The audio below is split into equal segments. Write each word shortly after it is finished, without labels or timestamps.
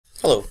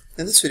Hello,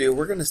 in this video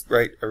we're going to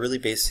write a really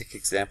basic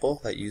example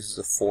that uses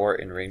a for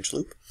in range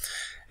loop,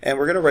 and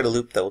we're going to write a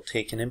loop that will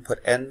take an input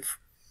n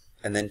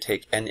and then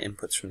take n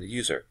inputs from the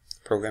user.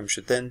 The program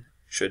should then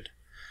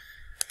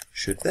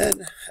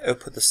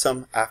output the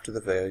sum after the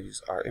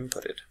values are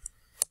inputted.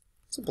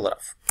 Simple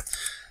enough.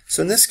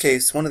 So in this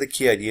case, one of the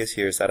key ideas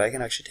here is that I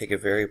can actually take a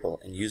variable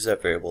and use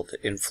that variable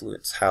to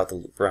influence how the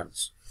loop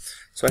runs.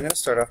 So I'm going to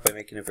start off by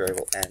making a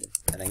variable n,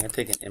 and I'm going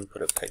to take an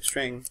input of type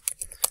string.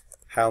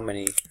 How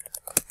many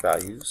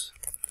values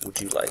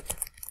would you like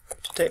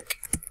to take?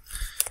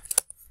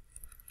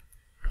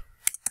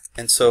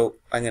 And so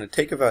I'm going to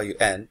take a value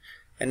n,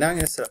 and now I'm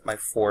going to set up my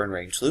for in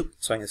range loop.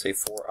 So I'm going to say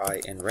for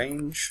I in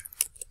range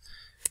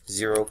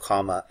 0,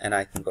 comma, and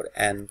I can go to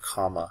n,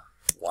 comma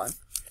 1.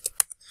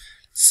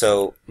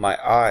 So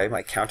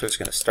my counter is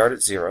going to start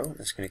at 0, and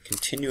it's going to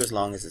continue as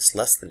long as it's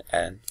less than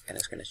n, and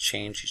it's going to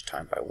change each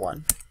time by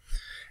 1.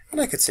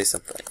 And I could say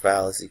something like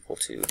val is equal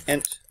to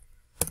int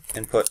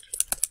input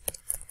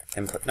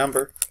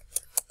number,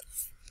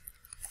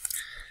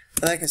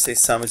 and I can say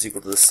sum is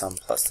equal to the sum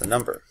plus the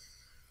number,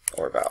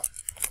 or val,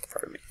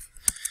 pardon me.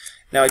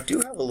 Now I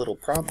do have a little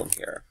problem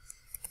here,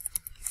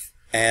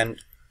 and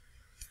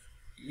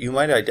you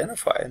might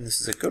identify, and this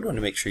is a good one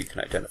to make sure you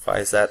can identify,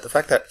 is that the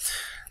fact that,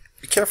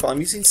 be careful, I'm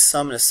using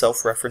sum in a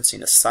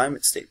self-referencing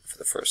assignment statement for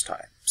the first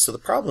time. So the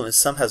problem is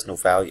sum has no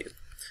value.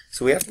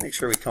 So we have to make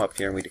sure we come up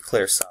here and we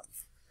declare sum,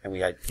 and we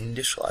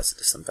initialize it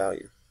to some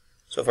value.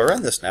 So if I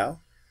run this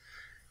now,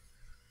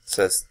 it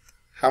says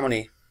how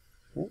many,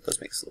 let's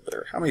make this a little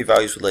better. How many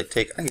values would I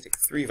take? I can take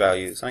 3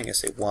 values. I'm going to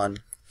say 1,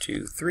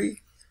 2,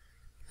 3,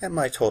 and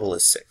my total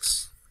is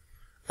 6.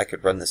 I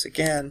could run this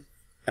again,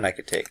 and I'm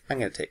going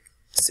to take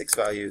 6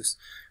 values.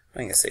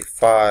 I'm going to say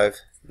 5,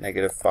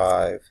 negative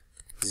 5,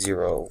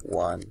 0,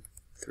 1,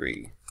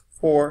 3,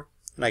 4,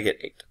 and I get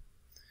 8.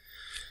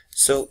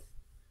 So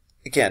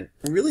again,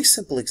 really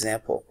simple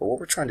example, but what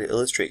we're trying to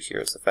illustrate here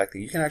is the fact that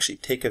you can actually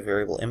take a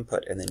variable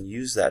input and then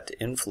use that to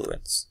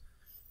influence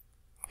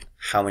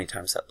how many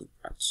times that loop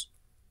runs.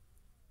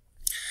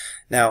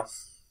 Now,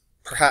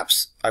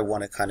 perhaps I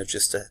want to kind of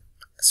just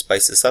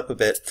spice this up a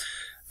bit.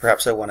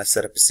 Perhaps I want to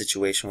set up a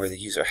situation where the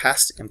user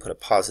has to input a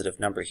positive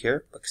number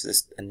here,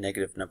 because a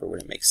negative number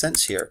wouldn't make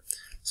sense here.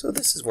 So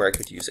this is where I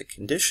could use a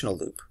conditional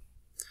loop.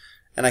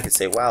 And I could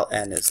say while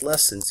n is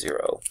less than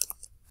 0,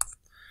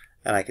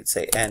 and I could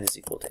say n is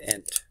equal to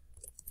int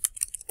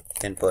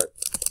input.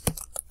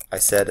 I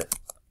said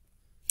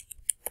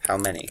how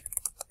many,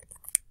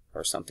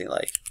 or something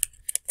like,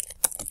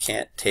 you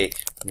can't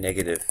take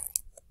negative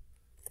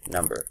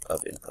number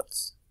of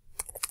inputs.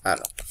 I don't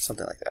know,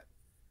 something like that.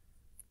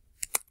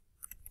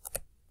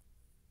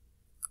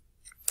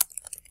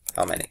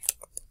 How many?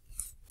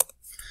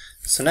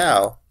 So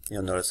now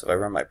you'll notice if I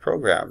run my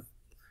program,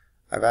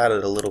 I've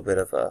added a little bit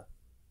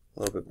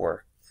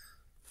more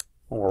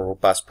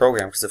robust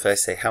program, because if I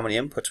say how many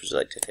inputs would you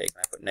like to take,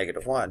 and I put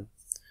negative 1, you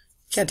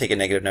can't take a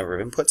negative number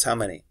of inputs. How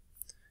many?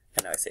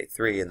 And now I say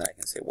 3, and then I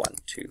can say 1,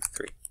 2,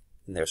 3,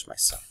 and there's my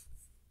sum.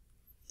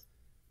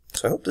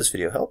 So I hope this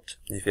video helped.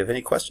 If you have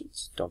any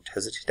questions, don't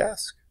hesitate to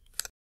ask.